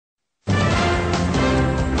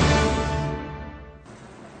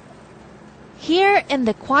Here in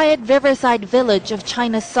the quiet riverside village of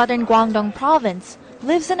China's southern Guangdong province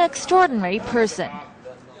lives an extraordinary person.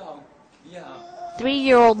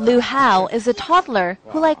 3-year-old Lu Hao is a toddler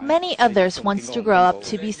who, like many others, wants to grow up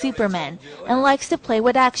to be Superman and likes to play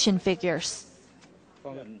with action figures.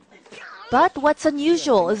 But what's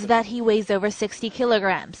unusual is that he weighs over 60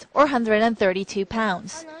 kilograms, or 132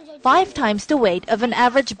 pounds, 5 times the weight of an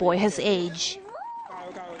average boy his age.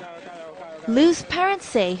 Lu's parents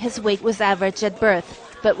say his weight was average at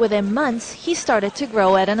birth, but within months he started to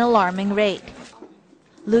grow at an alarming rate.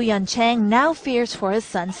 Lu Yancheng now fears for his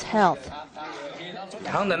son's health.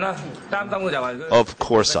 Of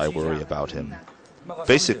course I worry about him.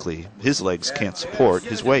 Basically, his legs can't support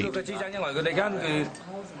his weight.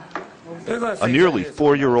 A nearly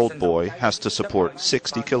 4-year-old boy has to support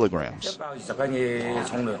 60 kilograms.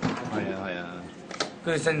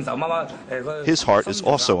 His heart is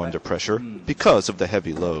also under pressure because of the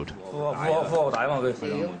heavy load.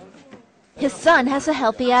 His son has a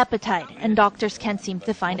healthy appetite, and doctors can't seem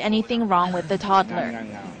to find anything wrong with the toddler.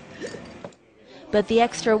 But the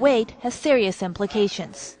extra weight has serious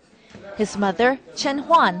implications. His mother, Chen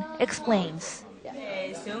Huan, explains.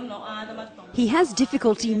 He has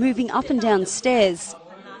difficulty moving up and down stairs.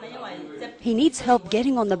 He needs help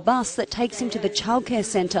getting on the bus that takes him to the childcare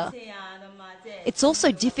centre. It's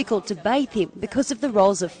also difficult to bathe him because of the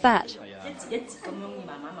rolls of fat.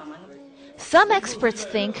 Some experts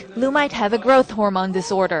think Lu might have a growth hormone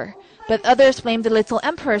disorder, but others blame the Little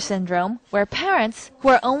Emperor syndrome, where parents, who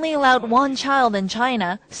are only allowed one child in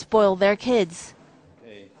China, spoil their kids.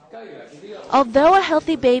 Although a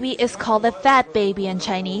healthy baby is called a fat baby in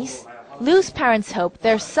Chinese, Lu's parents hope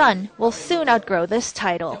their son will soon outgrow this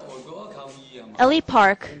title. Ellie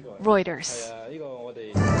Park, Reuters.